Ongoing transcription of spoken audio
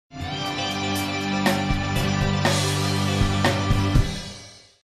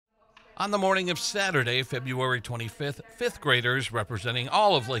On the morning of Saturday, February 25th, fifth graders representing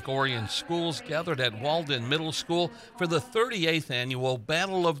all of Lake Orion schools gathered at Walden Middle School for the 38th annual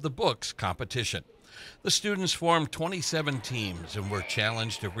Battle of the Books competition. The students formed 27 teams and were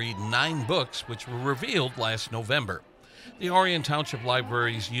challenged to read 9 books, which were revealed last November. The Orion Township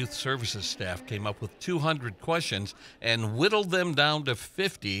Library's Youth Services staff came up with 200 questions and whittled them down to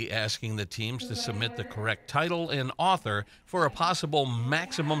 50, asking the teams to submit the correct title and author for a possible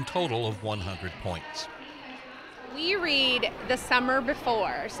maximum total of 100 points. We read the summer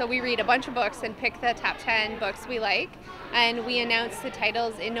before, so we read a bunch of books and pick the top 10 books we like, and we announce the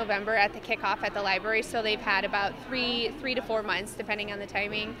titles in November at the kickoff at the library, so they've had about three to 4 months, depending on the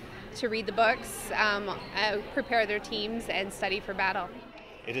timing, to read the books, prepare their teams, and study for battle.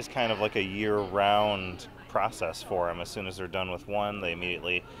 It is kind of like a year-round process for them. As soon as they're done with one, they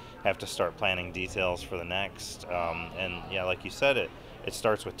immediately have to start planning details for the next. And yeah, like you said, it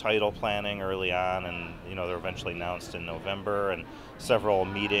starts with title planning early on, and they're eventually announced in November, and several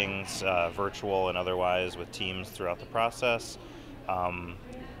meetings, virtual and otherwise, with teams throughout the process.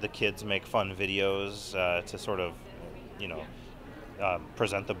 The kids make fun videos to sort of,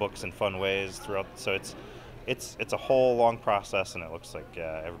 present the books in fun ways throughout. So it's a whole long process, and it looks like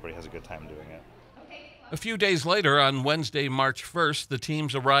everybody has a good time doing it. A few days later, on Wednesday, March 1st, the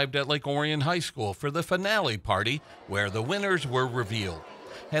teams arrived at Lake Orion High School for the finale party, where the winners were revealed.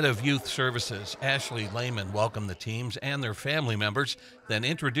 Head of Youth Services, Ashley Lehman, welcomed the teams and their family members, then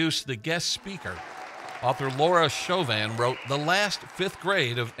introduced the guest speaker. Author Laura Chauvin wrote The Last Fifth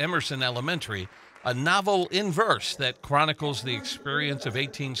Grade of Emerson Elementary, a novel in verse that chronicles the experience of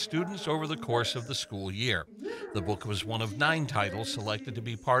 18 students over the course of the school year. The book was one of 9 titles selected to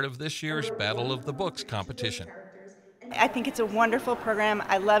be part of this year's Battle of the Books competition. I think it's a wonderful program.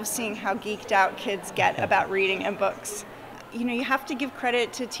 I love seeing how geeked out kids get about reading and books. You have to give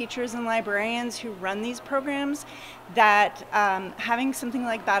credit to teachers and librarians who run these programs, that having something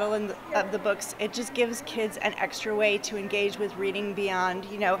like Battle of the Books, it just gives kids an extra way to engage with reading beyond,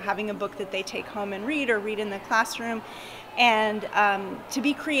 having a book that they take home and read or read in the classroom, and to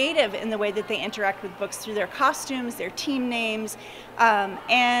be creative in the way that they interact with books through their costumes, their team names,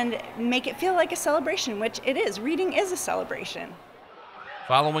 and make it feel like a celebration, which it is. Reading is a celebration.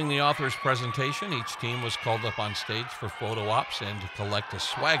 Following the author's presentation, each team was called up on stage for photo ops and to collect a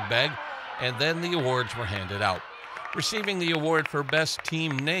swag bag, and then the awards were handed out. Receiving the award for Best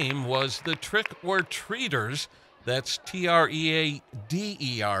Team Name was the Trick or Treaters, that's Treaders.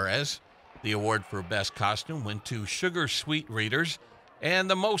 The award for Best Costume went to Sugar Sweet Readers, and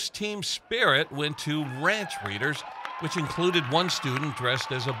the Most Team Spirit went to Ranch Readers, which included one student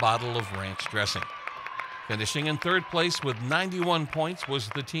dressed as a bottle of ranch dressing. Finishing in third place with 91 points was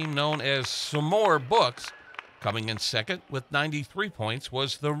the team known as Some More Books. Coming in second with 93 points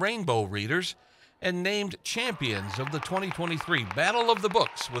was the Rainbow Readers, and named champions of the 2023 Battle of the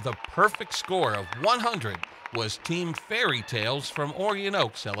Books with a perfect score of 100 was Team Fairy Tales from Orion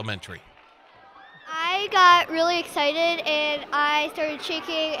Oaks Elementary. I got really excited and I started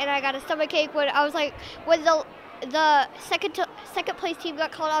shaking and I got a stomachache when the second place team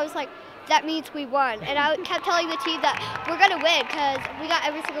got called. I was like, that means we won. And I kept telling the team that we're going to win because we got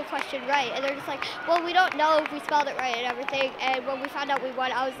every single question right. And they're just like, well, we don't know if we spelled it right and everything. And when we found out we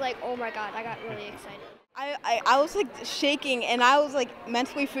won, I was like, oh my God, I got really excited. I was like shaking and I was like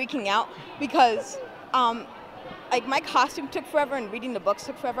mentally freaking out because like my costume took forever and reading the books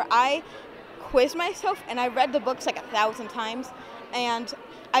took forever. I quizzed myself and I read the books like 1,000 times, and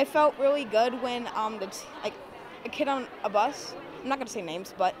I felt really good when like a kid on a bus, I'm not going to say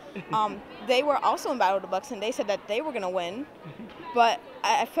names, but they were also in Battle of the Books, and they said that they were going to win. But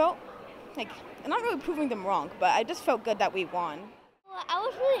I felt like, I'm not really proving them wrong, but I just felt good that we won. Well, I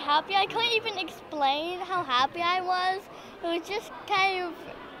was really happy. I couldn't even explain how happy I was. It was just kind of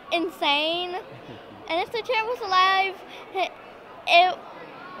insane. And if the chair was alive, it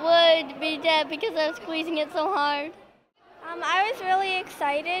would be dead because I was squeezing it so hard. I was really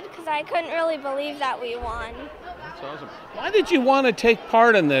excited because I couldn't really believe that we won. That's awesome. Why did you want to take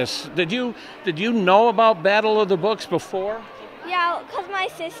part in this? Did you know about Battle of the Books before? Yeah, because my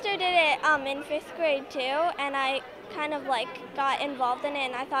sister did it in 5th grade too, and I kind of like got involved in it,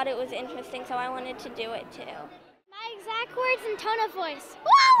 and I thought it was interesting, so I wanted to do it too. My exact words and tone of voice.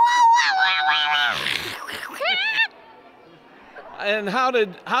 And how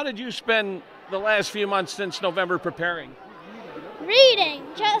did you spend the last few months since November preparing? Reading,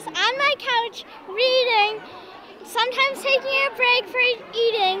 just on my couch, reading, sometimes taking a break for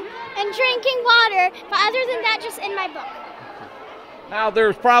eating and drinking water, but other than that, just in my book. Now,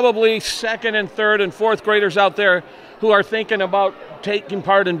 there's probably second and third and fourth graders out there who are thinking about taking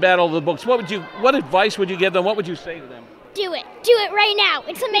part in Battle of the Books. What advice would you give them? What would you say to them? Do it. Do it right now.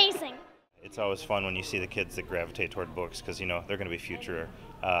 It's amazing. It's always fun when you see the kids that gravitate toward books because, you know, they're going to be future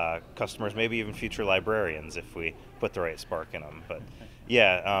customers, maybe even future librarians if we put the right spark in them. But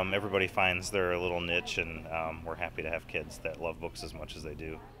yeah, everybody finds their little niche, and we're happy to have kids that love books as much as they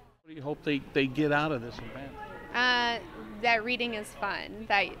do. What do you hope they get out of this event? That reading is fun,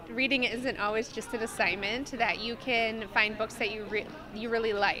 that reading isn't always just an assignment, that you can find books that you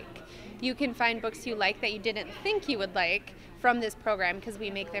really like. You can find books you like that you didn't think you would like from this program, because we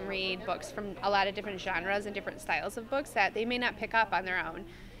make them read books from a lot of different genres and different styles of books that they may not pick up on their own.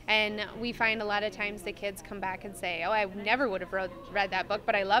 And we find a lot of times the kids come back and say, oh, I never would have read that book,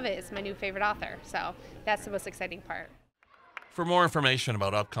 but I love it. It's my new favorite author. So that's the most exciting part. For more information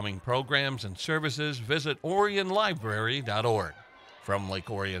about upcoming programs and services, visit orionlibrary.org. From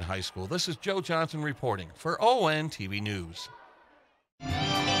Lake Orion High School, this is Joe Johnson reporting for ONTV News.